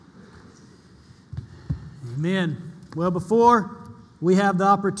Amen. Well, before we have the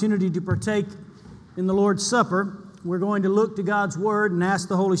opportunity to partake in the Lord's Supper, we're going to look to God's Word and ask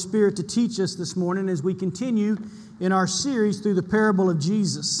the Holy Spirit to teach us this morning as we continue in our series through the parable of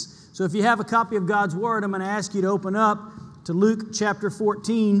Jesus. So if you have a copy of God's Word, I'm going to ask you to open up to Luke chapter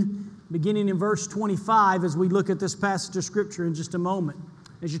 14, beginning in verse 25, as we look at this passage of Scripture in just a moment.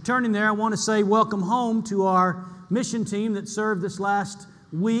 As you're turning there, I want to say welcome home to our mission team that served this last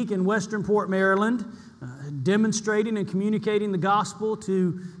week in Westernport, Maryland, demonstrating and communicating the gospel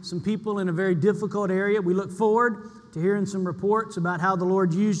to some people in a very difficult area. We look forward to hearing some reports about how the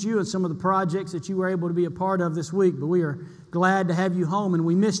Lord used you and some of the projects that you were able to be a part of this week. But we are glad to have you home, and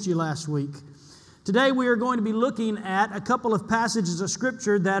we missed you last week. Today we are going to be looking at a couple of passages of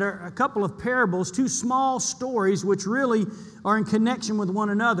Scripture that are a couple of parables, two small stories which really are in connection with one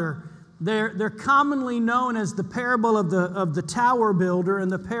another. They're commonly known as the parable of the tower builder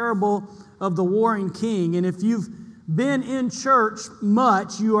and the parable of the warring king. And if you've been in church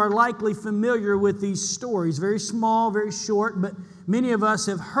much, you are likely familiar with these stories. Very small, very short, but many of us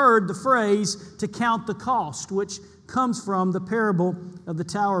have heard the phrase to count the cost, which comes from the parable of the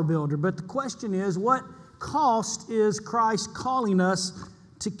tower builder. But the question is, what cost is Christ calling us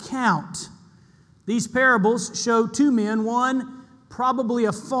to count? These parables show two men, one probably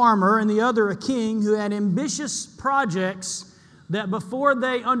a farmer and the other a king, who had ambitious projects that before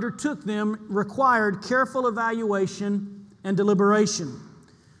they undertook them required careful evaluation and deliberation.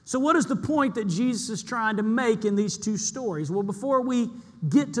 So what is the point that Jesus is trying to make in these two stories? Well, before we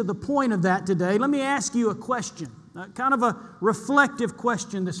get to the point of that today, let me ask you a question, kind of a reflective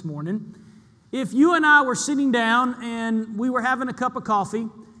question this morning. If you and I were sitting down and we were having a cup of coffee,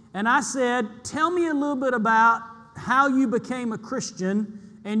 and I said, tell me a little bit about how you became a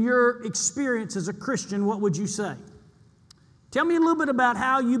Christian and your experience as a Christian, what would you say? Tell me a little bit about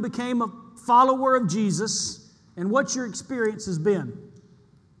how you became a follower of Jesus and what your experience has been.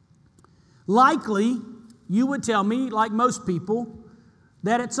 Likely, you would tell me, like most people,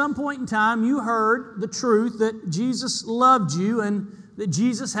 that at some point in time you heard the truth that Jesus loved you and that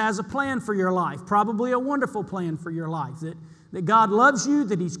Jesus has a plan for your life, probably a wonderful plan for your life, that God loves you,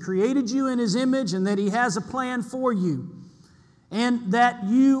 that He's created you in His image, and that He has a plan for you. And that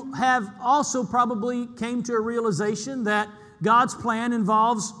you have also probably came to a realization that God's plan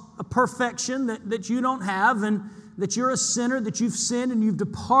involves a perfection that you don't have, and that you're a sinner, that you've sinned and you've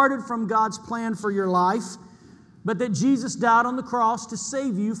departed from God's plan for your life, but that Jesus died on the cross to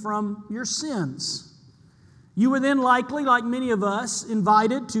save you from your sins. You were then likely, like many of us,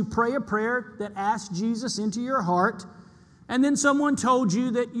 invited to pray a prayer that asked Jesus into your heart, and then someone told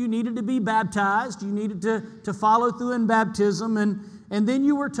you that you needed to be baptized, you needed to follow through in baptism, and then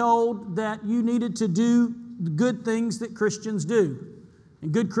you were told that you needed to do the good things that Christians do.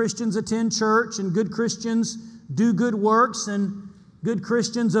 And good Christians attend church, and good Christians do good works, and good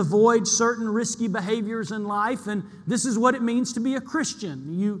Christians avoid certain risky behaviors in life, and this is what it means to be a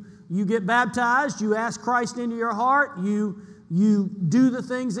Christian. You get baptized, you ask Christ into your heart, you do the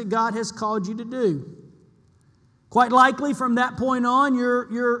things that God has called you to do. Quite likely from that point on,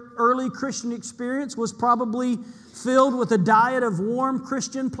 your early Christian experience was probably filled with a diet of warm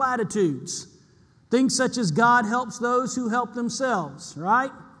Christian platitudes. Things such as God helps those who help themselves,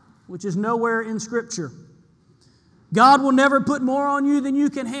 right? Which is nowhere in Scripture. God will never put more on you than you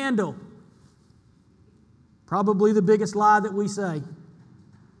can handle. Probably the biggest lie that we say.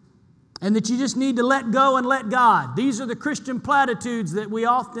 And that you just need to let go and let God. These are the Christian platitudes that we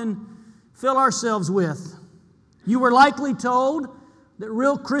often fill ourselves with. You were likely told that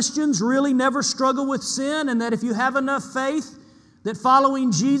real Christians really never struggle with sin, and that if you have enough faith, that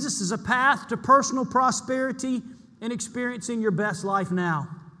following Jesus is a path to personal prosperity and experiencing your best life now.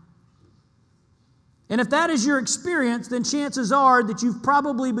 And if that is your experience, then chances are that you've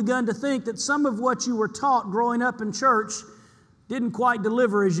probably begun to think that some of what you were taught growing up in church didn't quite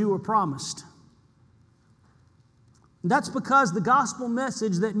deliver as you were promised. That's because the gospel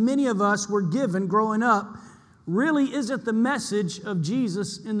message that many of us were given growing up really isn't the message of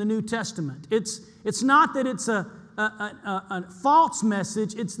Jesus in the New Testament. It's not that it's a false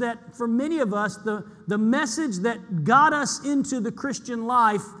message. It's that for many of us, the message that got us into the Christian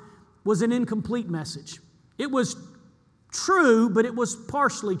life was an incomplete message. It was true, but it was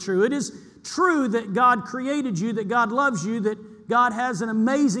partially true. It is true that God created you, that God loves you, that God has an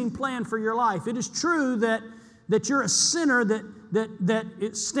amazing plan for your life. It is true that you're a sinner, that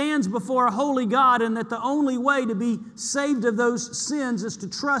it stands before a holy God, and that the only way to be saved of those sins is to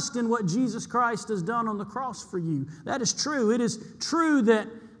trust in what Jesus Christ has done on the cross for you. That is true. It is true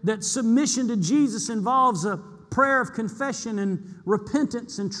that submission to Jesus involves a prayer of confession and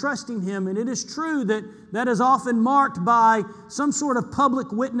repentance and trusting Him. And it is true that that is often marked by some sort of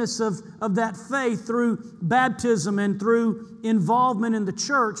public witness of that faith through baptism and through involvement in the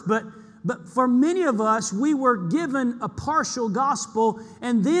church. But for many of us, we were given a partial gospel,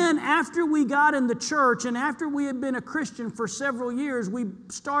 and then after we got in the church and after we had been a Christian for several years, we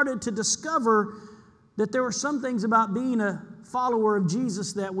started to discover that there were some things about being a follower of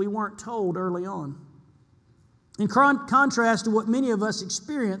Jesus that we weren't told early on. In contrast to what many of us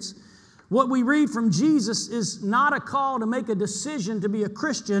experience, what we read from Jesus is not a call to make a decision to be a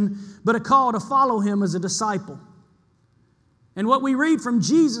Christian, but a call to follow Him as a disciple. And what we read from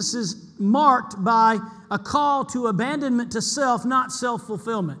Jesus is marked by a call to abandonment to self, not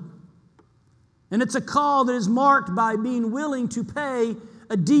self-fulfillment. And it's a call that is marked by being willing to pay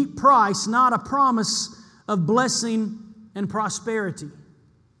a deep price, not a promise of blessing and prosperity.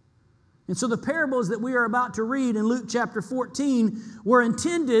 And so the parables that we are about to read in Luke chapter 14 were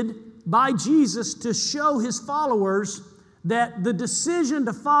intended by Jesus to show His followers that the decision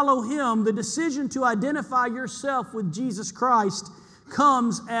to follow Him, the decision to identify yourself with Jesus Christ,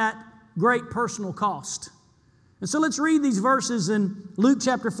 comes at great personal cost. And so let's read these verses in Luke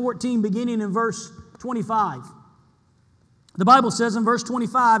chapter 14, beginning in verse 25. The Bible says in verse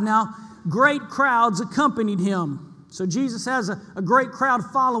 25, "Now great crowds accompanied Him." So Jesus has a great crowd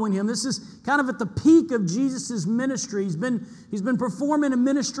following Him. This is kind of at the peak of Jesus' ministry. He's been performing a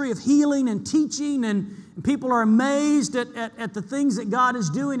ministry of healing and teaching, and people are amazed at the things that God is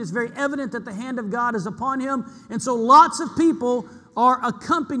doing. It's very evident that the hand of God is upon Him. And so lots of people are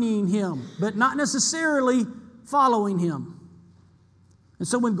accompanying Him, but not necessarily following Him. And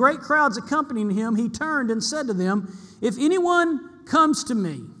so when great crowds accompanied Him, He turned and said to them, "If anyone comes to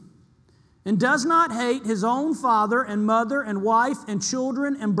me and does not hate his own father and mother and wife and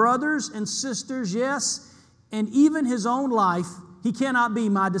children and brothers and sisters, yes, and even his own life, he cannot be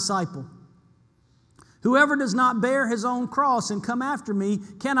my disciple. Whoever does not bear his own cross and come after me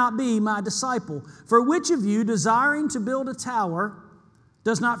cannot be my disciple. For which of you, desiring to build a tower,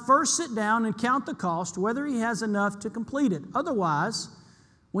 does not first sit down and count the cost, whether he has enough to complete it? Otherwise,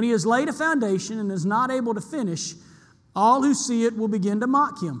 when he has laid a foundation and is not able to finish, all who see it will begin to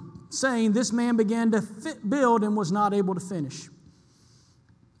mock him, saying, 'This man began to build and was not able to finish.'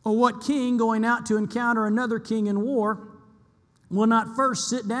 Or what king going out to encounter another king in war will not first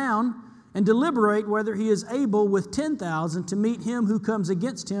sit down and deliberate whether he is able with 10,000 to meet him who comes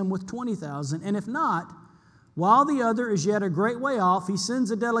against him with 20,000? And if not, while the other is yet a great way off, he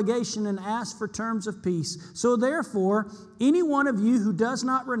sends a delegation and asks for terms of peace. So therefore, any one of you who does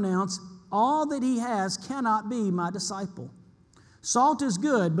not renounce all that he has cannot be my disciple. Salt is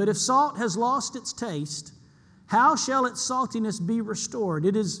good, but if salt has lost its taste, how shall its saltiness be restored?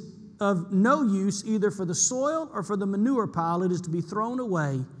 It is of no use either for the soil or for the manure pile. It is to be thrown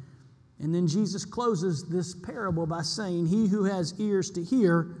away." And then Jesus closes this parable by saying, "He who has ears to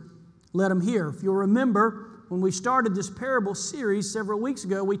hear, let him hear." If you'll remember, when we started this parable series several weeks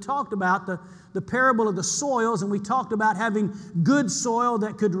ago, we talked about the parable of the soils, and we talked about having good soil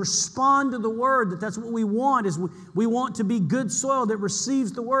that could respond to the Word, that's what we want, is we want to be good soil that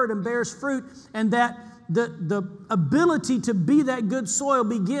receives the Word and bears fruit, and that the ability to be that good soil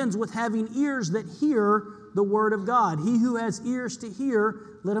begins with having ears that hear the Word of God. He who has ears to hear,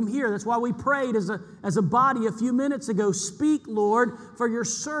 let him hear. That's why we prayed as a body a few minutes ago, "Speak, Lord, for your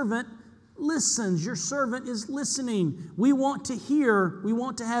servant listens." Your servant is listening. We want to hear. We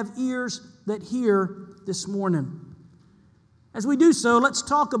want to have ears that hear this morning. As we do so, let's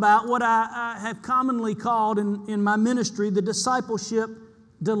talk about what I have commonly called in my ministry the discipleship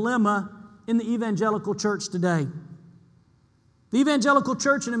dilemma in the evangelical church today. The evangelical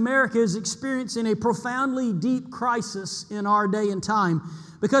church in America is experiencing a profoundly deep crisis in our day and time,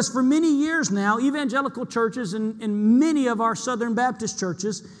 because for many years now, evangelical churches and many of our Southern Baptist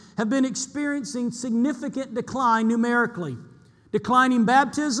churches have been experiencing significant decline numerically. Declining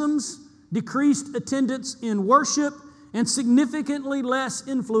baptisms, decreased attendance in worship, and significantly less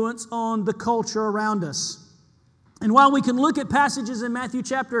influence on the culture around us. And while we can look at passages in Matthew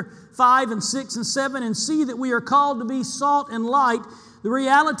chapter 5 and 6 and 7 and see that we are called to be salt and light, the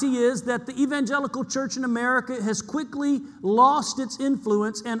reality is that the evangelical church in America has quickly lost its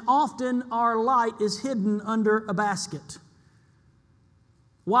influence, and often our light is hidden under a basket.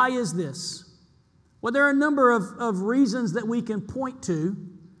 Why is this? Well, there are a number of reasons that we can point to,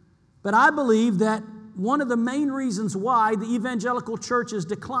 but I believe that one of the main reasons why the evangelical church is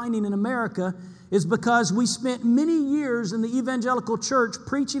declining in America is because we spent many years in the evangelical church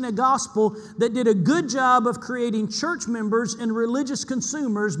preaching a gospel that did a good job of creating church members and religious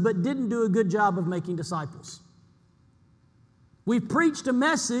consumers, but didn't do a good job of making disciples. We've preached a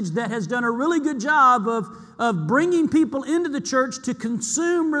message that has done a really good job of bringing people into the church to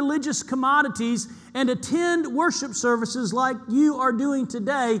consume religious commodities and attend worship services like you are doing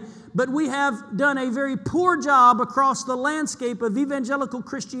today. But we have done a very poor job across the landscape of evangelical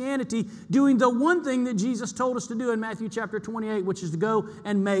Christianity doing the one thing that Jesus told us to do in Matthew chapter 28, which is to go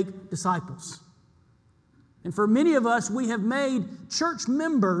and make disciples. And for many of us, we have made church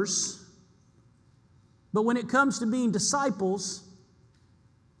members, but when it comes to being disciples,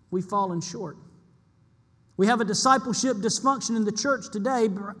 we've fallen short. We have a discipleship dysfunction in the church today,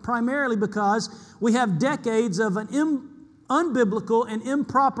 primarily because we have decades of an unbiblical and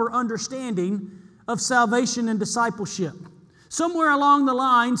improper understanding of salvation and discipleship. Somewhere along the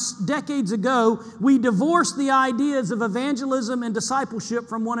lines, decades ago, we divorced the ideas of evangelism and discipleship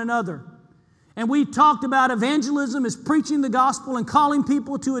from one another. And we talked about evangelism as preaching the gospel and calling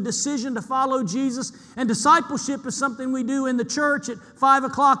people to a decision to follow Jesus. And discipleship is something we do in the church at 5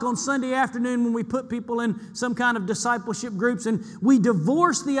 o'clock on Sunday afternoon when we put people in some kind of discipleship groups. And we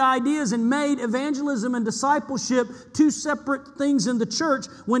divorced the ideas and made evangelism and discipleship two separate things in the church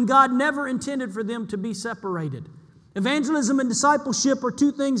when God never intended for them to be separated. Evangelism and discipleship are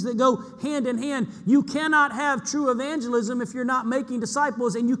two things that go hand in hand. You cannot have true evangelism if you're not making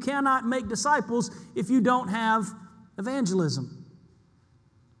disciples, and you cannot make disciples if you don't have evangelism.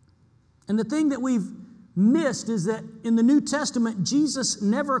 And the thing that we've missed is that in the New Testament, Jesus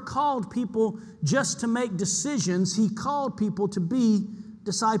never called people just to make decisions. He called people to be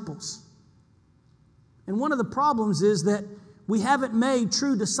disciples. And one of the problems is that we haven't made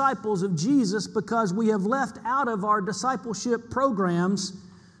true disciples of Jesus because we have left out of our discipleship programs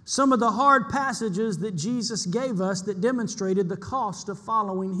some of the hard passages that Jesus gave us that demonstrated the cost of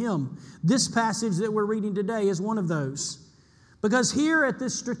following Him. This passage that we're reading today is one of those. Because here at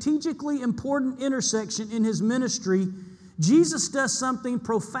this strategically important intersection in His ministry, Jesus does something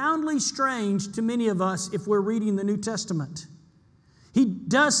profoundly strange to many of us if we're reading the New Testament. He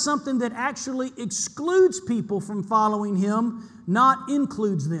does something that actually excludes people from following Him, not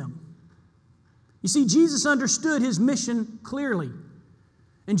includes them. You see, Jesus understood His mission clearly.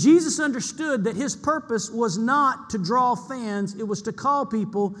 And Jesus understood that His purpose was not to draw fans, it was to call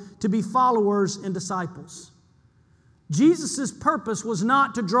people to be followers and disciples. Jesus' purpose was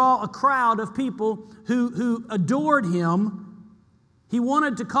not to draw a crowd of people who adored Him. He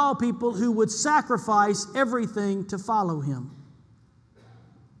wanted to call people who would sacrifice everything to follow Him.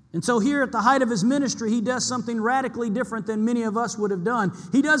 And so here at the height of His ministry, He does something radically different than many of us would have done.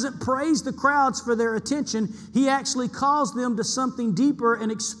 He doesn't praise the crowds for their attention. He actually calls them to something deeper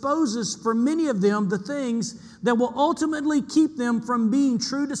and exposes for many of them the things that will ultimately keep them from being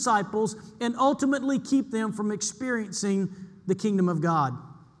true disciples and ultimately keep them from experiencing the kingdom of God.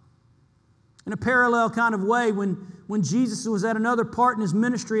 In a parallel kind of way, when Jesus was at another part in His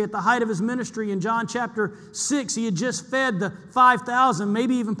ministry, at the height of His ministry in John chapter 6, He had just fed the 5,000,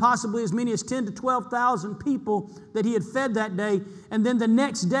 maybe even possibly as many as 10 to 12,000 people that He had fed that day. And then the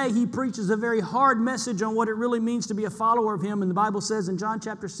next day, He preaches a very hard message on what it really means to be a follower of Him. And the Bible says in John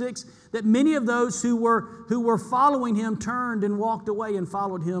chapter 6 that many of those who were following Him turned and walked away and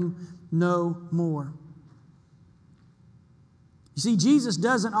followed Him no more. You see, Jesus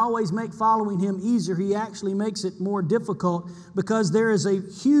doesn't always make following Him easier. He actually makes it more difficult because there is a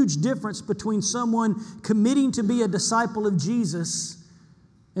huge difference between someone committing to be a disciple of Jesus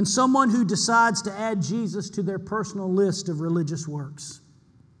and someone who decides to add Jesus to their personal list of religious works.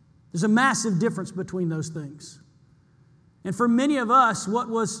 There's a massive difference between those things. And for many of us, what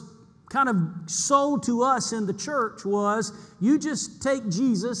was kind of sold to us in the church was you just take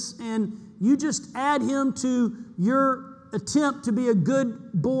Jesus and you just add Him to your attempt to be a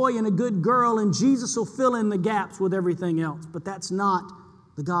good boy and a good girl, and Jesus will fill in the gaps with everything else. But that's not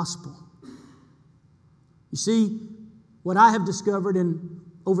the gospel. You see, what I have discovered in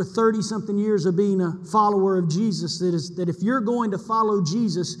over 30-something years of being a follower of Jesus is that if you're going to follow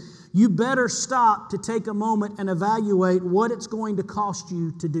Jesus, you better stop to take a moment and evaluate what it's going to cost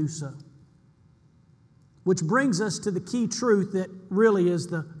you to do so. Which brings us to the key truth that really is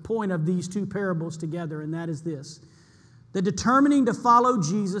the point of these two parables together, and that is this. That determining to follow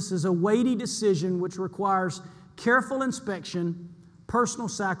Jesus is a weighty decision which requires careful inspection, personal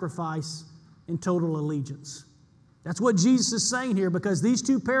sacrifice, and total allegiance. That's what Jesus is saying here, because these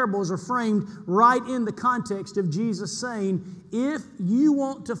two parables are framed right in the context of Jesus saying, if you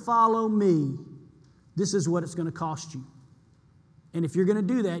want to follow me, this is what it's going to cost you. And if you're going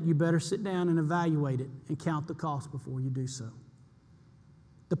to do that, you better sit down and evaluate it and count the cost before you do so.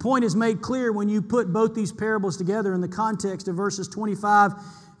 The point is made clear when you put both these parables together in the context of verses 25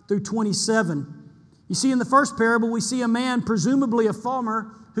 through 27. You see, in the first parable, we see a man, presumably a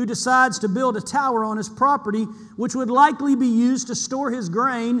farmer, who decides to build a tower on his property, which would likely be used to store his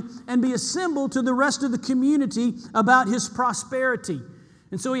grain and be a symbol to the rest of the community about his prosperity.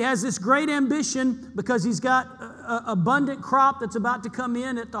 And so he has this great ambition because he's got an abundant crop that's about to come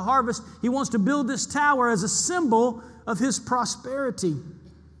in at the harvest. He wants to build this tower as a symbol of his prosperity.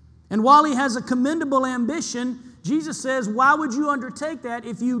 And while he has a commendable ambition, Jesus says, why would you undertake that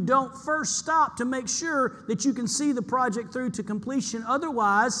if you don't first stop to make sure that you can see the project through to completion?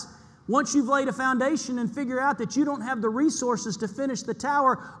 Otherwise, once you've laid a foundation and figure out that you don't have the resources to finish the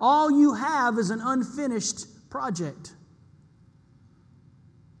tower, all you have is an unfinished project.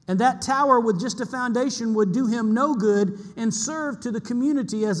 And that tower with just a foundation would do him no good and serve to the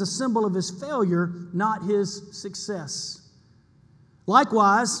community as a symbol of his failure, not his success.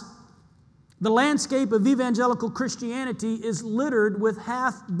 Likewise, the landscape of evangelical Christianity is littered with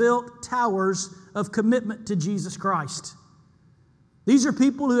half-built towers of commitment to Jesus Christ. These are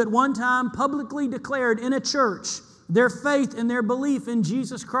people who at one time publicly declared in a church their faith and their belief in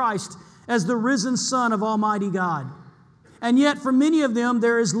Jesus Christ as the risen Son of Almighty God. And yet, for many of them,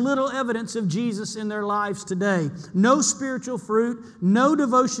 there is little evidence of Jesus in their lives today. No spiritual fruit, no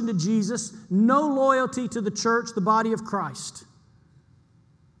devotion to Jesus, no loyalty to the church, the body of Christ.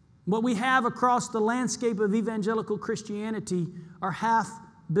 What we have across the landscape of evangelical Christianity are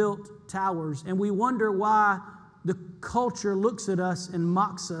half-built towers, and we wonder why the culture looks at us and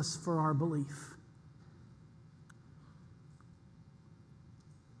mocks us for our belief.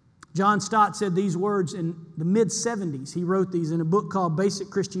 John Stott said these words in the mid-70s. He wrote these in a book called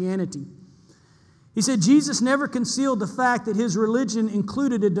Basic Christianity. He said, Jesus never concealed the fact that his religion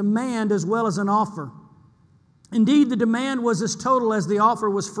included a demand as well as an offer. Indeed, the demand was as total as the offer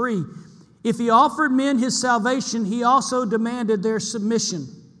was free. If he offered men his salvation, he also demanded their submission.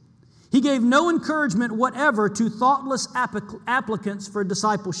 He gave no encouragement whatever to thoughtless applicants for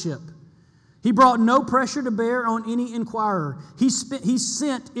discipleship. He brought no pressure to bear on any inquirer. He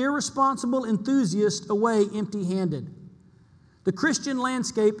sent irresponsible enthusiasts away empty-handed. The Christian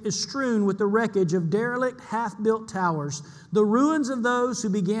landscape is strewn with the wreckage of derelict, half-built towers, the ruins of those who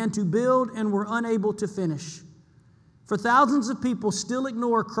began to build and were unable to finish. For thousands of people still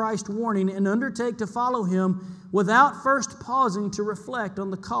ignore Christ's warning and undertake to follow Him without first pausing to reflect on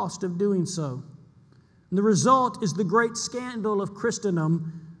the cost of doing so. And the result is the great scandal of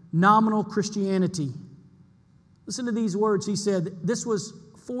Christendom, nominal Christianity. Listen to these words. He said, this was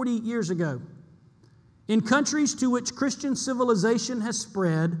 40 years ago. In countries to which Christian civilization has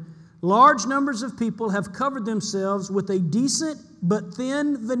spread, large numbers of people have covered themselves with a decent but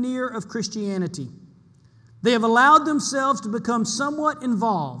thin veneer of Christianity. They have allowed themselves to become somewhat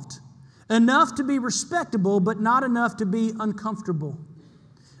involved, enough to be respectable, but not enough to be uncomfortable.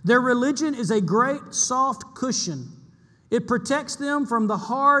 Their religion is a great soft cushion. It protects them from the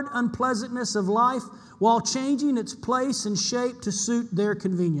hard unpleasantness of life while changing its place and shape to suit their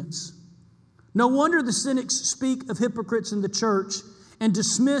convenience. No wonder the cynics speak of hypocrites in the church and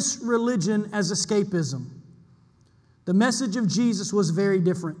dismiss religion as escapism. The message of Jesus was very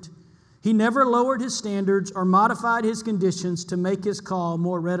different. He never lowered His standards or modified His conditions to make His call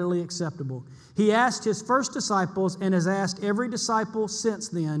more readily acceptable. He asked His first disciples and has asked every disciple since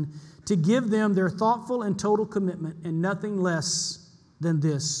then to give them their thoughtful and total commitment, and nothing less than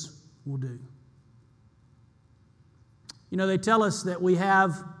this will do. You know, they tell us that we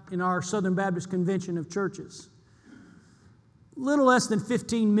have in our Southern Baptist Convention of Churches little less than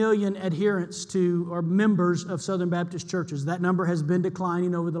 15 million adherents to or members of Southern Baptist churches. That number has been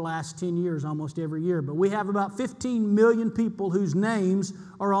declining over the last 10 years, almost every year. But we have about 15 million people whose names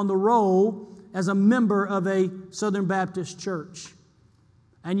are on the roll as a member of a Southern Baptist church.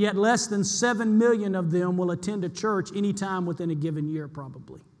 And yet less than 7 million of them will attend a church anytime within a given year,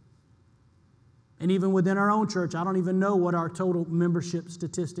 probably. And even within our own church, I don't even know what our total membership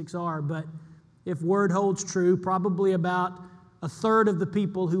statistics are, but if word holds true, probably about a third of the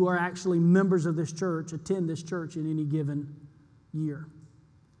people who are actually members of this church attend this church in any given year.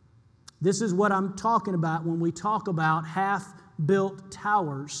 This is what I'm talking about when we talk about half-built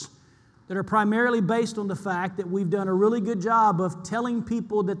towers that are primarily based on the fact that we've done a really good job of telling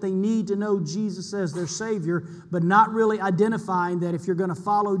people that they need to know Jesus as their Savior, but not really identifying that if you're going to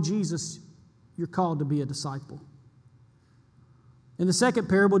follow Jesus, you're called to be a disciple. In the second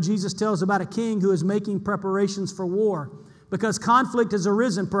parable, Jesus tells about a king who is making preparations for war because conflict has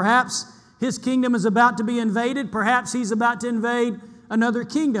arisen. Perhaps his kingdom is about to be invaded. Perhaps he's about to invade another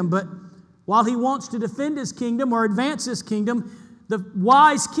kingdom. But while he wants to defend his kingdom or advance his kingdom, the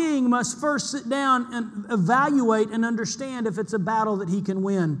wise king must first sit down and evaluate and understand if it's a battle that he can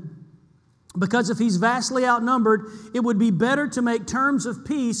win. Because if he's vastly outnumbered, it would be better to make terms of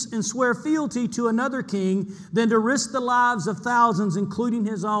peace and swear fealty to another king than to risk the lives of thousands, including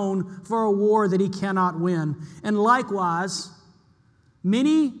his own, for a war that he cannot win. And likewise,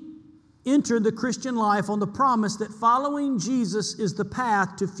 many entered the Christian life on the promise that following Jesus is the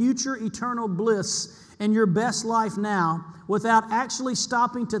path to future eternal bliss and your best life now, without actually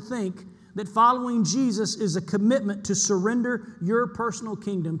stopping to think that following Jesus is a commitment to surrender your personal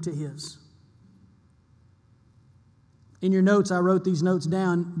kingdom to His. In your notes, I wrote these notes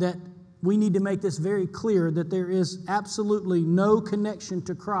down that we need to make this very clear that there is absolutely no connection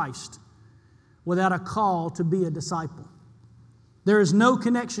to Christ without a call to be a disciple. There is no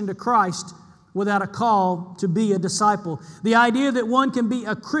connection to Christ without a call to be a disciple. The idea that one can be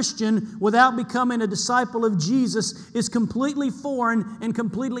a Christian without becoming a disciple of Jesus is completely foreign and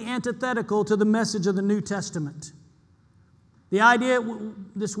completely antithetical to the message of the New Testament. The idea,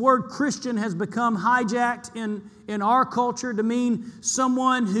 this word Christian has become hijacked in our culture to mean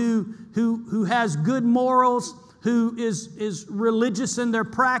someone who has good morals, who is religious in their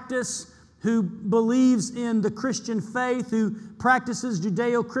practice, who believes in the Christian faith, who practices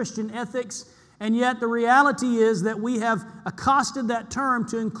Judeo-Christian ethics. And yet the reality is that we have accosted that term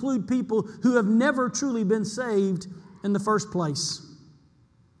to include people who have never truly been saved in the first place.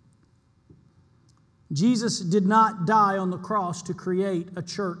 Jesus did not die on the cross to create a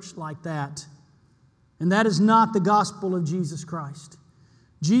church like that. And that is not the gospel of Jesus Christ.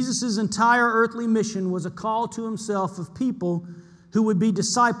 Jesus' entire earthly mission was a call to Himself of people who would be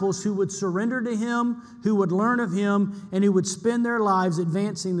disciples, who would surrender to Him, who would learn of Him, and who would spend their lives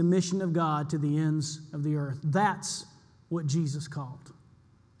advancing the mission of God to the ends of the earth. That's what Jesus called.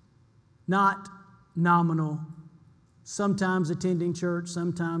 Not nominal, sometimes attending church,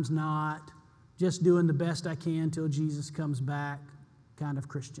 sometimes not, just doing the best I can till Jesus comes back kind of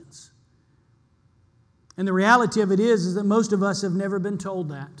Christians. And the reality of it is that most of us have never been told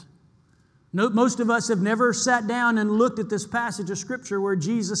that. Most of us have never sat down and looked at this passage of Scripture where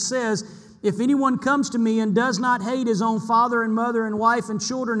Jesus says, if anyone comes to me and does not hate his own father and mother and wife and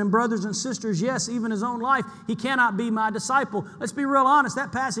children and brothers and sisters, yes, even his own life, he cannot be my disciple. Let's be real honest,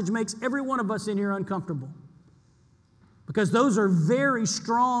 that passage makes every one of us in here uncomfortable. Because those are very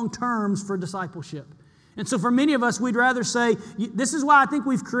strong terms for discipleship. And so for many of us, we'd rather say, this is why I think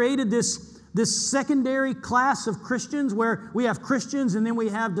we've created this secondary class of Christians where we have Christians and then we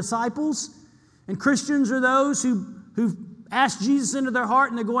have disciples. And Christians are those who've asked Jesus into their heart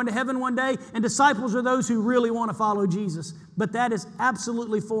and they're going to heaven one day. And disciples are those who really want to follow Jesus. But that is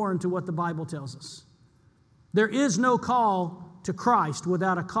absolutely foreign to what the Bible tells us. There is no call to Christ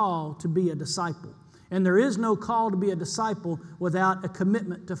without a call to be a disciple. And there is no call to be a disciple without a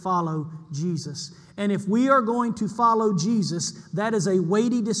commitment to follow Jesus. And if we are going to follow Jesus, that is a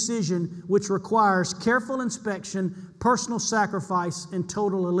weighty decision which requires careful inspection, personal sacrifice, and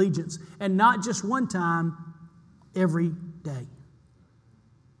total allegiance. And not just one time, every day.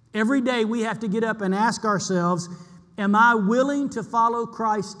 Every day we have to get up and ask ourselves, am I willing to follow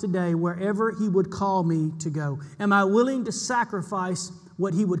Christ today wherever He would call me to go? Am I willing to sacrifice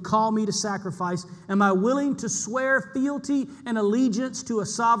what He would call me to sacrifice? Am I willing to swear fealty and allegiance to a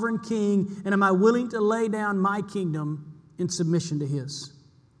sovereign king? And am I willing to lay down my kingdom in submission to His?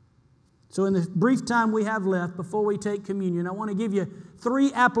 So in the brief time we have left before we take communion, I want to give you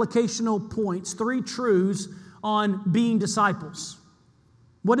 3 applicational points, 3 truths on being disciples.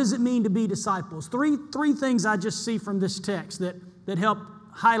 What does it mean to be disciples? Three things I just see from this text that help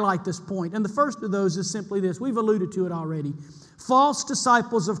highlight this point. And the first of those is simply this. We've alluded to it already. False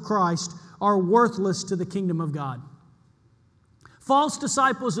disciples of Christ are worthless to the kingdom of God. False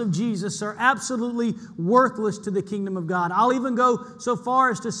disciples of Jesus are absolutely worthless to the kingdom of God. I'll even go so far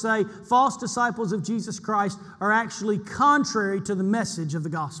as to say false disciples of Jesus Christ are actually contrary to the message of the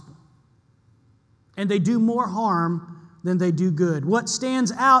gospel. And they do more harm than they do good. What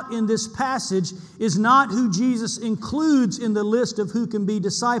stands out in this passage is not who Jesus includes in the list of who can be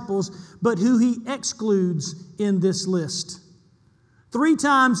disciples, but who He excludes in this list. 3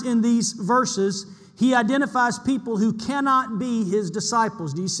 times in these verses, He identifies people who cannot be His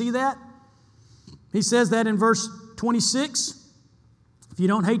disciples. Do you see that? He says that in verse 26. If you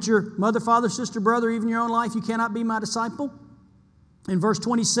don't hate your mother, father, sister, brother, even your own life, you cannot be my disciple. In verse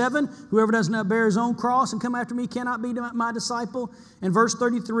 27, whoever does not bear his own cross and come after me cannot be my disciple. In verse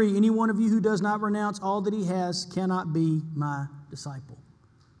 33, any one of you who does not renounce all that he has cannot be my disciple.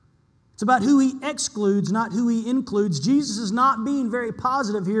 It's about who He excludes, not who He includes. Jesus is not being very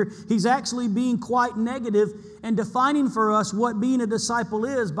positive here. He's actually being quite negative and defining for us what being a disciple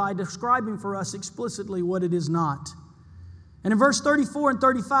is by describing for us explicitly what it is not. And in verse 34 and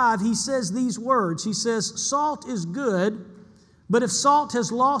 35, he says these words. He says, "Salt is good, but if salt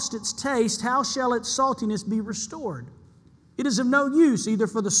has lost its taste, how shall its saltiness be restored? It is of no use either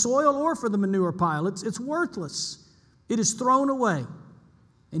for the soil or for the manure pile. It's worthless. It is thrown away.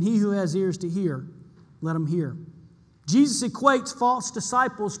 And he who has ears to hear, let him hear." Jesus equates false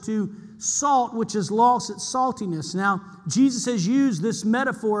disciples to salt which has lost its saltiness. Now, Jesus has used this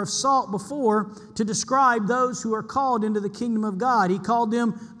metaphor of salt before to describe those who are called into the kingdom of God. He called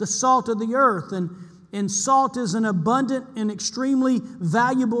them the salt of the earth, and salt is an abundant and extremely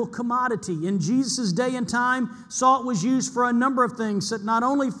valuable commodity. In Jesus' day and time, salt was used for a number of things, not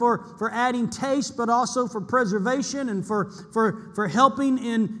only for adding taste, but also for preservation and for helping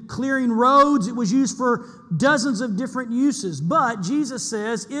in clearing roads. It was used for dozens of different uses. But Jesus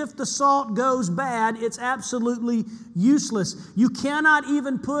says, if the salt goes bad, it's absolutely useless. You cannot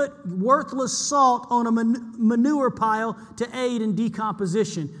even put worthless salt on a manure pile to aid in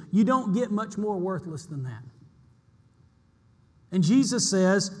decomposition. You don't get much more worthless than that. And Jesus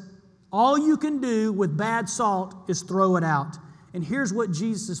says, all you can do with bad salt is throw it out. And here's what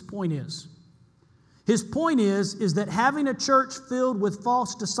Jesus' point is. His point is that having a church filled with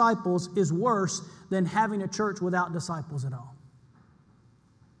false disciples is worse than having a church without disciples at all.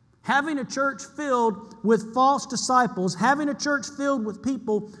 Having a church filled with false disciples, having a church filled with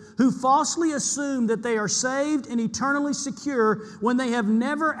people who falsely assume that they are saved and eternally secure when they have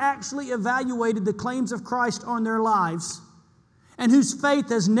never actually evaluated the claims of Christ on their lives and whose faith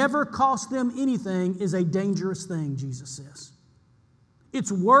has never cost them anything, is a dangerous thing, Jesus says.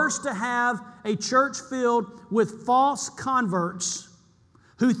 It's worse to have a church filled with false converts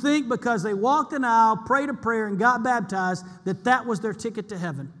who think because they walked an aisle, prayed a prayer, and got baptized, that was their ticket to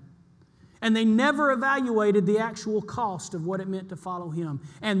heaven. And they never evaluated the actual cost of what it meant to follow Him.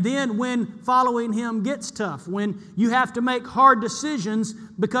 And then when following Him gets tough, when you have to make hard decisions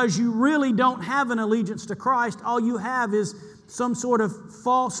because you really don't have an allegiance to Christ, all you have is some sort of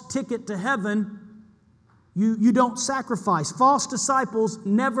false ticket to heaven, you don't sacrifice. False disciples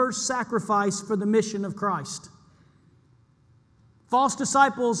never sacrifice for the mission of Christ. False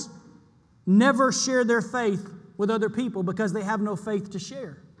disciples never share their faith with other people because they have no faith to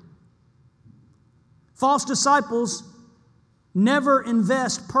share. False disciples never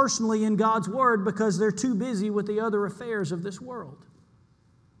invest personally in God's Word because they're too busy with the other affairs of this world.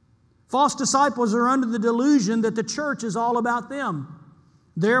 False disciples are under the delusion that the church is all about them,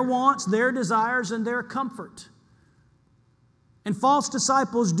 their wants, their desires, and their comfort. And false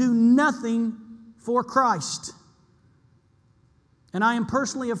disciples do nothing for Christ. And I am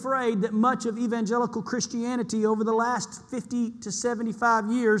personally afraid that much of evangelical Christianity over the last 50 to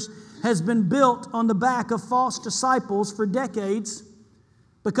 75 years has been built on the back of false disciples for decades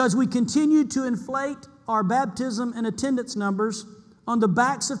because we continue to inflate our baptism and attendance numbers on the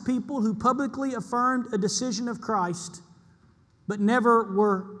backs of people who publicly affirmed a decision of Christ but never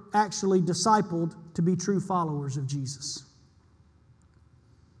were actually discipled to be true followers of Jesus.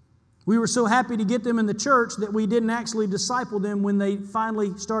 We were so happy to get them in the church that we didn't actually disciple them when they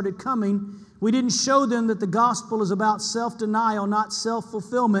finally started coming. We didn't show them that the gospel is about self-denial, not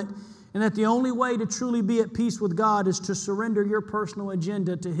self-fulfillment, and that the only way to truly be at peace with God is to surrender your personal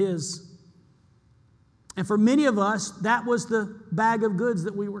agenda to His. And for many of us, that was the bag of goods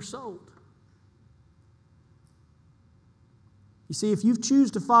that we were sold. You see, if you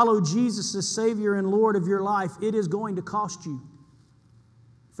choose to follow Jesus as Savior and Lord of your life, it is going to cost you.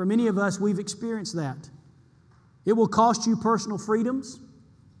 For many of us, we've experienced that. It will cost you personal freedoms.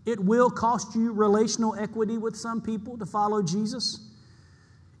 It will cost you relational equity with some people to follow Jesus.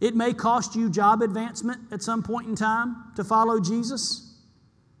 It may cost you job advancement at some point in time to follow Jesus.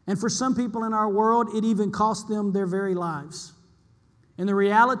 And for some people in our world, it even costs them their very lives. And the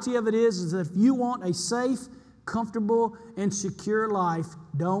reality of it is that if you want a safe, comfortable, and secure life,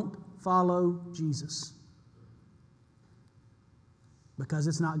 don't follow Jesus. Because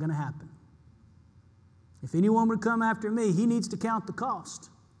it's not going to happen. If anyone would come after me, he needs to count the cost.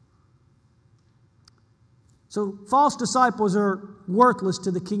 So false disciples are worthless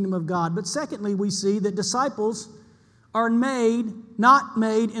to the kingdom of God. But secondly, we see that disciples are not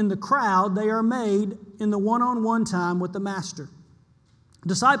made in the crowd, they are made in the one-on-one time with the Master.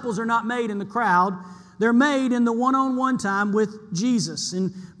 Disciples are not made in the crowd. They're made in the one-on-one time with Jesus.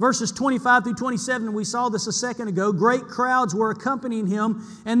 In verses 25 through 27, we saw this a second ago, great crowds were accompanying Him.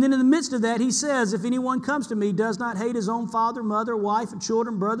 And then in the midst of that, He says, if anyone comes to me, does not hate his own father, mother, wife, and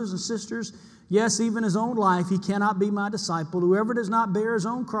children, brothers and sisters, yes, even his own life, he cannot be my disciple. Whoever does not bear his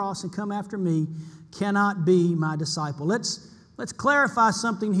own cross and come after me cannot be my disciple. Let's clarify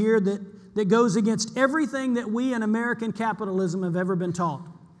something here that goes against everything that we in American capitalism have ever been taught.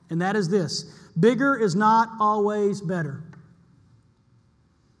 And that is this: bigger is not always better.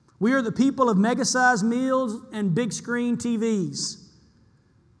 We are the people of mega-sized meals and big screen TVs.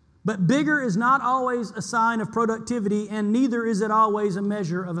 But bigger is not always a sign of productivity, and neither is it always a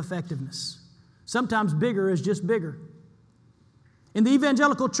measure of effectiveness. Sometimes bigger is just bigger. In the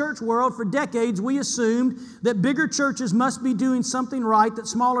evangelical church world, for decades, we assumed that bigger churches must be doing something right that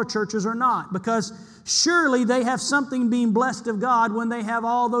smaller churches are not, because surely they have something being blessed of God when they have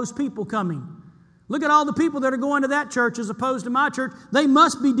all those people coming. Look at all the people that are going to that church as opposed to my church. They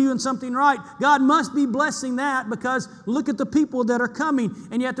must be doing something right. God must be blessing that because look at the people that are coming.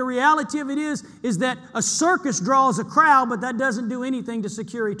 And yet the reality of it is that a circus draws a crowd, but that doesn't do anything to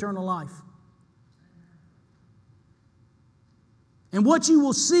secure eternal life. And what you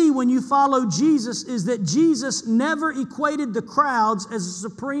will see when you follow Jesus is that Jesus never equated the crowds as a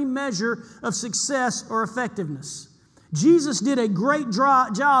supreme measure of success or effectiveness. Jesus did a great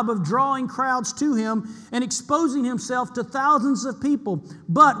job of drawing crowds to Him and exposing Himself to thousands of people.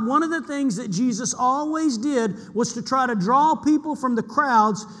 But one of the things that Jesus always did was to try to draw people from the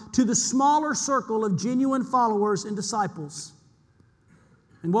crowds to the smaller circle of genuine followers and disciples.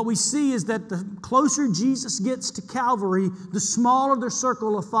 And what we see is that the closer Jesus gets to Calvary, the smaller the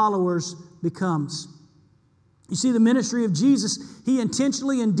circle of followers becomes. You see, the ministry of Jesus, He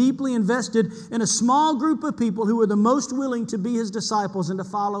intentionally and deeply invested in a small group of people who were the most willing to be His disciples and to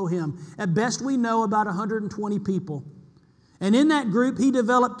follow Him. At best, we know about 120 people. And in that group, He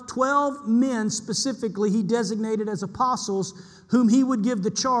developed 12 men specifically He designated as apostles, whom He would give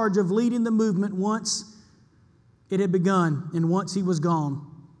the charge of leading the movement once it had begun and once He was gone.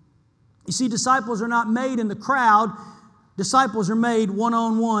 You see, disciples are not made in the crowd. Disciples are made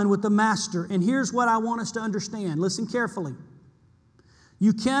one-on-one with the Master. And here's what I want us to understand. Listen carefully.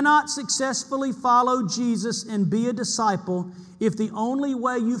 You cannot successfully follow Jesus and be a disciple if the only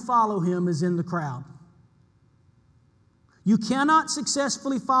way you follow Him is in the crowd. You cannot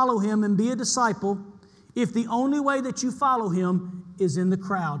successfully follow Him and be a disciple if the only way that you follow Him is in the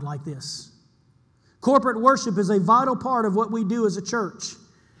crowd like this. Corporate worship is a vital part of what we do as a church.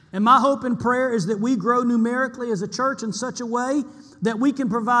 And my hope and prayer is that we grow numerically as a church in such a way that we can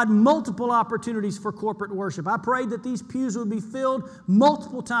provide multiple opportunities for corporate worship. I prayed that these pews would be filled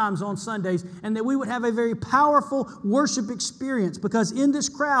multiple times on Sundays and that we would have a very powerful worship experience, because in this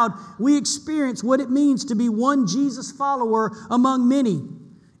crowd we experience what it means to be one Jesus follower among many.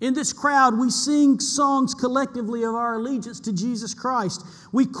 In this crowd, we sing songs collectively of our allegiance to Jesus Christ.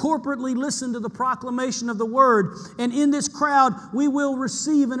 We corporately listen to the proclamation of the Word. And in this crowd, we will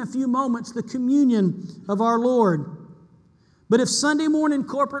receive in a few moments the communion of our Lord. But if Sunday morning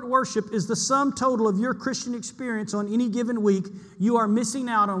corporate worship is the sum total of your Christian experience on any given week, you are missing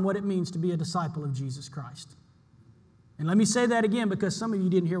out on what it means to be a disciple of Jesus Christ. And let me say that again, because some of you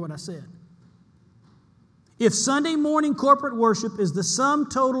didn't hear what I said. If Sunday morning corporate worship is the sum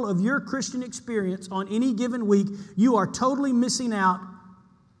total of your Christian experience on any given week, you are totally missing out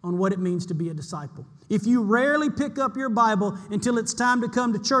on what it means to be a disciple. If you rarely pick up your Bible until it's time to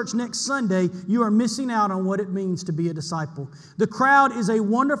come to church next Sunday, you are missing out on what it means to be a disciple. The crowd is a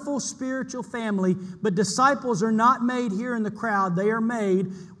wonderful spiritual family, but disciples are not made here in the crowd. They are made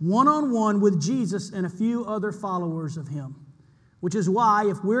one-on-one with Jesus and a few other followers of Him. Which is why,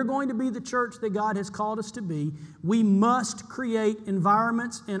 if we're going to be the church that God has called us to be, we must create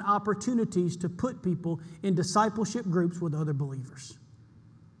environments and opportunities to put people in discipleship groups with other believers.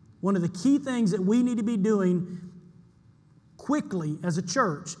 One of the key things that we need to be doing quickly as a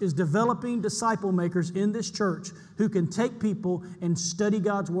church is developing disciple makers in this church who can take people and study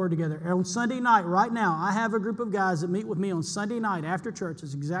God's Word together. On Sunday night, right now, I have a group of guys that meet with me on Sunday night after church.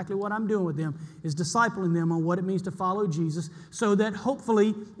 That's exactly what I'm doing with them, is discipling them on what it means to follow Jesus, so that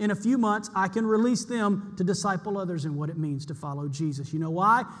hopefully in a few months I can release them to disciple others in what it means to follow Jesus. You know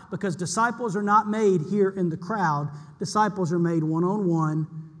why? Because disciples are not made here in the crowd. Disciples are made one-on-one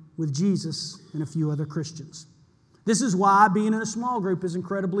with Jesus and a few other Christians. This is why being in a small group is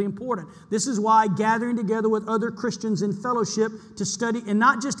incredibly important. This is why gathering together with other Christians in fellowship to study, and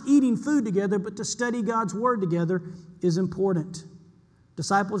not just eating food together, but to study God's Word together is important.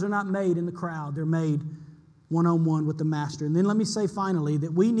 Disciples are not made in the crowd. They're made one-on-one with the Master. And then let me say finally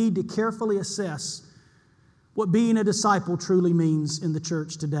that we need to carefully assess what being a disciple truly means in the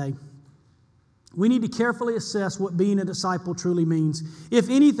church today. We need to carefully assess what being a disciple truly means. If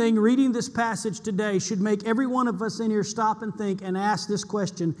anything, reading this passage today should make every one of us in here stop and think and ask this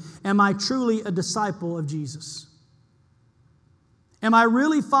question: am I truly a disciple of Jesus? Am I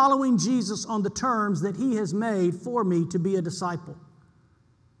really following Jesus on the terms that He has made for me to be a disciple?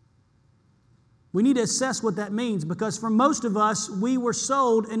 We need to assess what that means, because for most of us, we were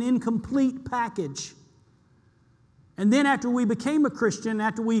sold an incomplete package. And then after we became a Christian,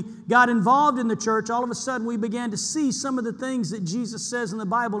 after we got involved in the church, all of a sudden we began to see some of the things that Jesus says in the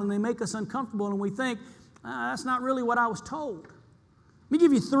Bible, and they make us uncomfortable, and we think, that's not really what I was told. Let me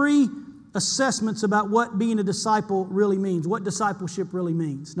give you 3 assessments about what being a disciple really means, what discipleship really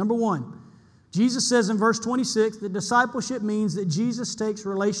means. Number 1, Jesus says in verse 26 that discipleship means that Jesus takes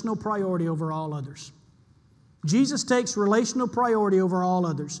relational priority over all others. Jesus takes relational priority over all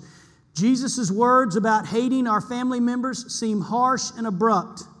others. Jesus' words about hating our family members seem harsh and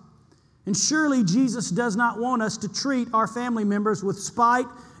abrupt. And surely Jesus does not want us to treat our family members with spite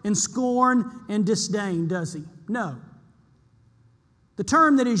and scorn and disdain, does He? No. The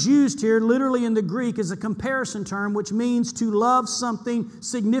term that is used here, literally in the Greek, is a comparison term, which means to love something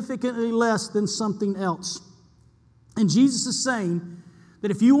significantly less than something else. And Jesus is saying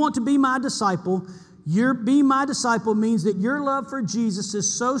that if you want to be my disciple, being my disciple means that your love for Jesus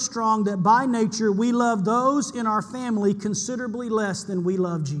is so strong that by nature we love those in our family considerably less than we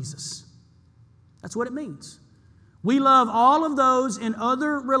love Jesus. That's what it means. We love all of those in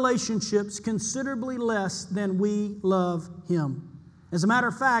other relationships considerably less than we love Him. As a matter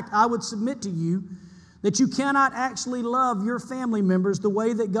of fact, I would submit to you that you cannot actually love your family members the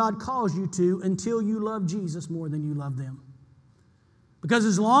way that God calls you to until you love Jesus more than you love them. Because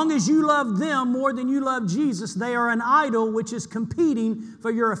as long as you love them more than you love Jesus, they are an idol which is competing for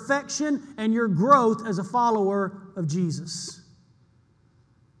your affection and your growth as a follower of Jesus.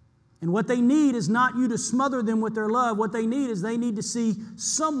 And what they need is not you to smother them with their love. What they need is they need to see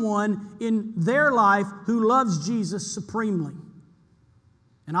someone in their life who loves Jesus supremely.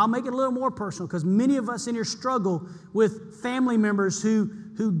 And I'll make it a little more personal, because many of us in here struggle with family members who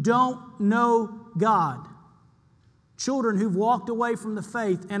don't know God. Children who've walked away from the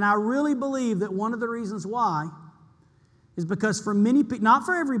faith. And I really believe that one of the reasons why is because for many people, not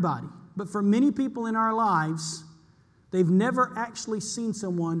for everybody, but for many people in our lives, they've never actually seen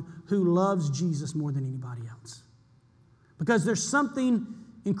someone who loves Jesus more than anybody else. Because there's something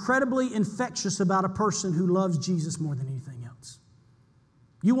incredibly infectious about a person who loves Jesus more than anything else.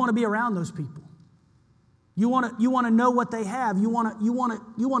 You want to be around those people. You want to know what they have. You want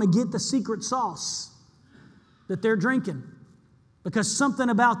to get the secret sauce that they're drinking, because something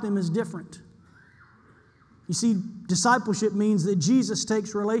about them is different. You see, discipleship means that Jesus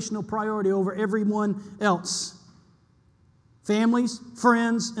takes relational priority over everyone else. Families,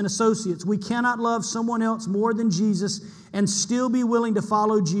 friends, and associates. We cannot love someone else more than Jesus and still be willing to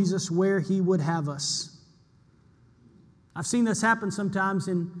follow Jesus where He would have us. I've seen this happen sometimes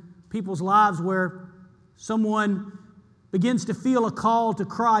in people's lives where someone begins to feel a call to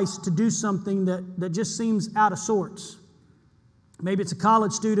Christ to do something that just seems out of sorts. Maybe it's a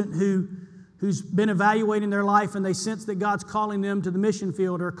college student who's been evaluating their life, and they sense that God's calling them to the mission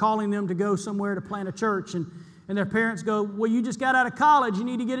field or calling them to go somewhere to plant a church. And their parents go, well, you just got out of college. You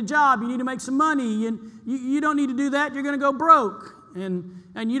need to get a job. You need to make some money. And you don't need to do that. You're going to go broke.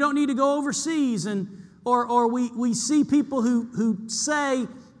 And you don't need to go overseas. Or we see people who say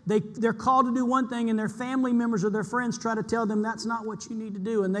they're called to do one thing, and their family members or their friends try to tell them that's not what you need to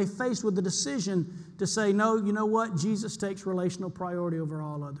do. And they faced with the decision to say, no, you know what? Jesus takes relational priority over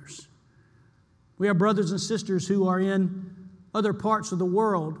all others. We have brothers and sisters who are in other parts of the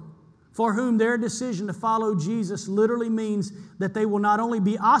world for whom their decision to follow Jesus literally means that they will not only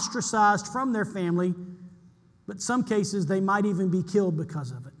be ostracized from their family, but in some cases they might even be killed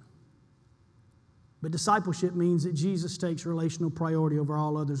because of it. But discipleship means that Jesus takes relational priority over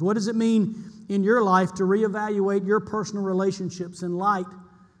all others. What does it mean in your life to reevaluate your personal relationships in light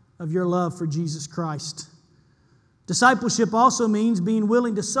of your love for Jesus Christ? Discipleship also means being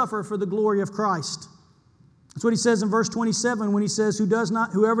willing to suffer for the glory of Christ. That's what he says in verse 27 when he says,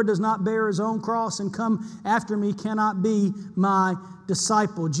 whoever does not bear his own cross and come after me cannot be my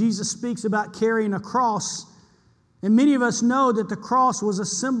disciple. Jesus speaks about carrying a cross, and many of us know that the cross was a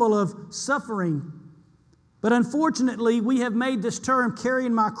symbol of suffering. But unfortunately, we have made this term,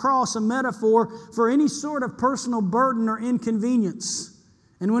 carrying my cross, a metaphor for any sort of personal burden or inconvenience.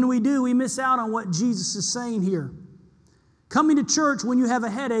 And when we do, we miss out on what Jesus is saying here. Coming to church when you have a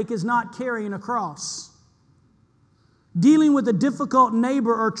headache is not carrying a cross. Dealing with a difficult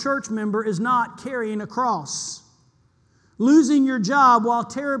neighbor or church member is not carrying a cross. Losing your job, while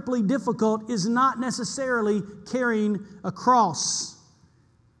terribly difficult, is not necessarily carrying a cross.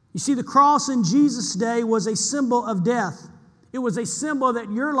 You see, the cross in Jesus' day was a symbol of death. It was a symbol that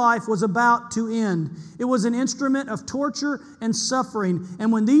your life was about to end. It was an instrument of torture and suffering.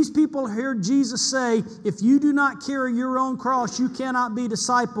 And when these people heard Jesus say, if you do not carry your own cross, you cannot be a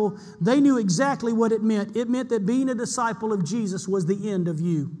disciple, they knew exactly what it meant. It meant that being a disciple of Jesus was the end of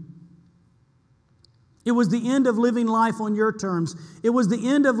you. It was the end of living life on your terms. It was the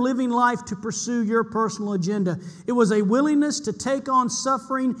end of living life to pursue your personal agenda. It was a willingness to take on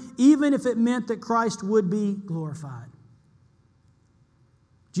suffering, even if it meant that Christ would be glorified.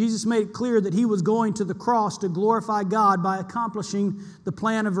 Jesus made it clear that He was going to the cross to glorify God by accomplishing the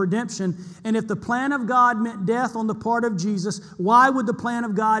plan of redemption. And if the plan of God meant death on the part of Jesus, why would the plan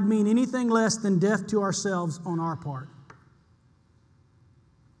of God mean anything less than death to ourselves on our part?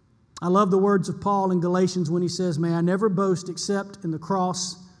 I love the words of Paul in Galatians when he says, may I never boast except in the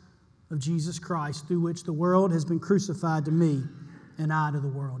cross of Jesus Christ, through which the world has been crucified to me and I to the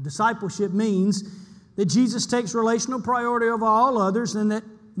world. Discipleship means that Jesus takes relational priority over all others, and that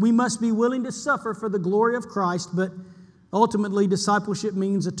we must be willing to suffer for the glory of Christ, but ultimately discipleship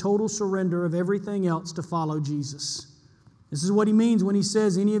means a total surrender of everything else to follow Jesus. This is what He means when He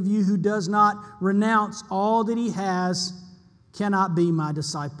says, any of you who does not renounce all that he has cannot be my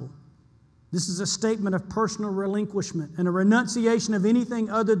disciple. This is a statement of personal relinquishment and a renunciation of anything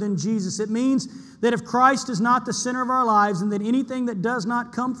other than Jesus. It means that if Christ is not the center of our lives, and that anything that does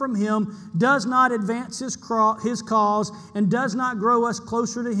not come from Him does not advance His cause and does not grow us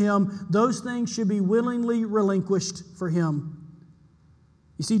closer to Him, those things should be willingly relinquished for Him.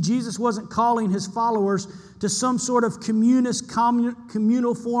 You see, Jesus wasn't calling His followers to some sort of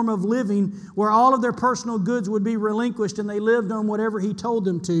communal form of living where all of their personal goods would be relinquished and they lived on whatever He told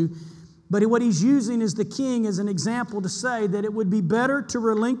them to. But what He's using is the king as an example to say that it would be better to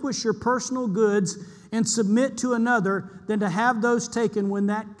relinquish your personal goods and submit to another than to have those taken when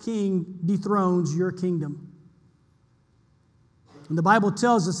that king dethrones your kingdom. And the Bible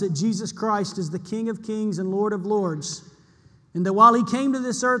tells us that Jesus Christ is the King of kings and Lord of lords. And that while He came to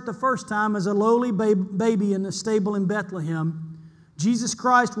this earth the first time as a lowly baby in the stable in Bethlehem, Jesus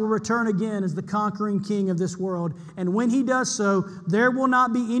Christ will return again as the conquering king of this world. And when He does so, there will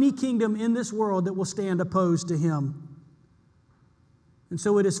not be any kingdom in this world that will stand opposed to Him. And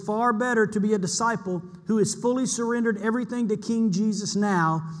so it is far better to be a disciple who has fully surrendered everything to King Jesus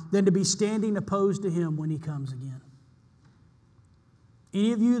now than to be standing opposed to Him when He comes again.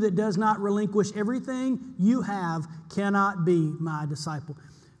 Any of you that does not relinquish everything you have cannot be my disciple.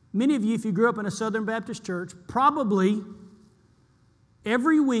 Many of you, if you grew up in a Southern Baptist church, probably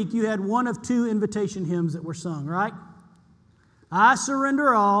every week you had one of two invitation hymns that were sung, right? I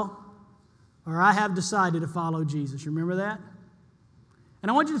surrender all, or I have decided to follow Jesus. You remember that? And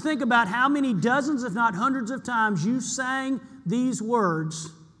I want you to think about how many dozens, if not hundreds of times you sang these words,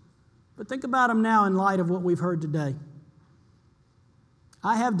 but think about them now in light of what we've heard today.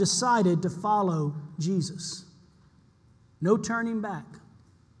 I have decided to follow Jesus. No turning back.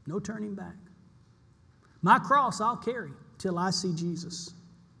 No turning back. My cross I'll carry till I see Jesus.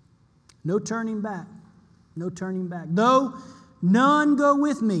 No turning back. No turning back. Though none go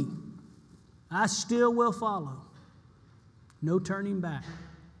with me, I still will follow. No turning back.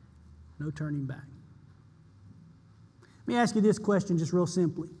 No turning back. Let me ask you this question just real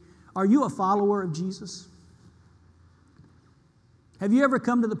simply. Are you a follower of Jesus? Have you ever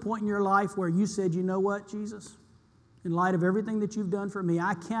come to the point in your life where you said, you know what, Jesus? In light of everything that you've done for me,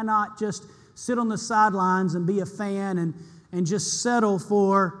 I cannot just sit on the sidelines and be a fan and just settle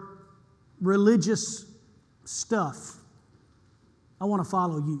for religious stuff. I want to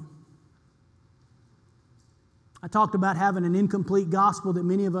follow you. I talked about having an incomplete gospel that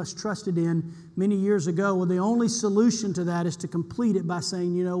many of us trusted in many years ago. Well, the only solution to that is to complete it by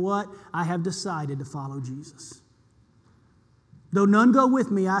saying, you know what? I have decided to follow Jesus. Though none go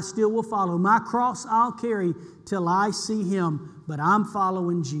with me, I still will follow. My cross I'll carry till I see Him. But I'm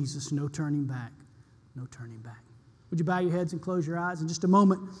following Jesus. No turning back. No turning back. Would you bow your heads and close your eyes? In just a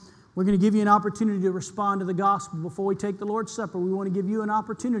moment, we're going to give you an opportunity to respond to the gospel. Before we take the Lord's Supper, we want to give you an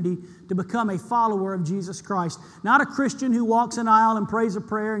opportunity to become a follower of Jesus Christ. Not a Christian who walks an aisle and prays a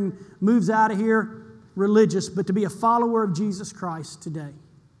prayer and moves out of here religious, but to be a follower of Jesus Christ today.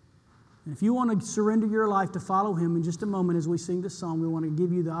 And if you want to surrender your life to follow Him, in just a moment as we sing this song, we want to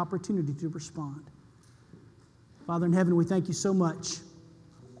give you the opportunity to respond. Father in heaven, we thank You so much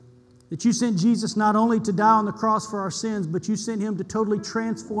that You sent Jesus not only to die on the cross for our sins, but You sent Him to totally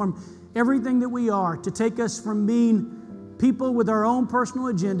transform everything that we are, to take us from being people with our own personal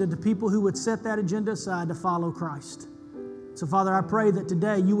agenda to people who would set that agenda aside to follow Christ. So, Father, I pray that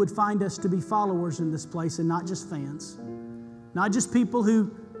today You would find us to be followers in this place and not just fans, not just people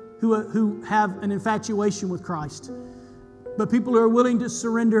who have an infatuation with Christ, but people who are willing to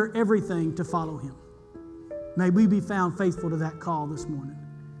surrender everything to follow Him. May we be found faithful to that call this morning.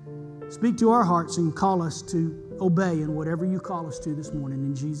 Speak to our hearts and call us to obey in whatever you call us to this morning.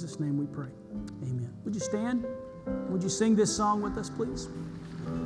 In Jesus' name we pray. Amen. Would you stand? Would you sing this song with us, please?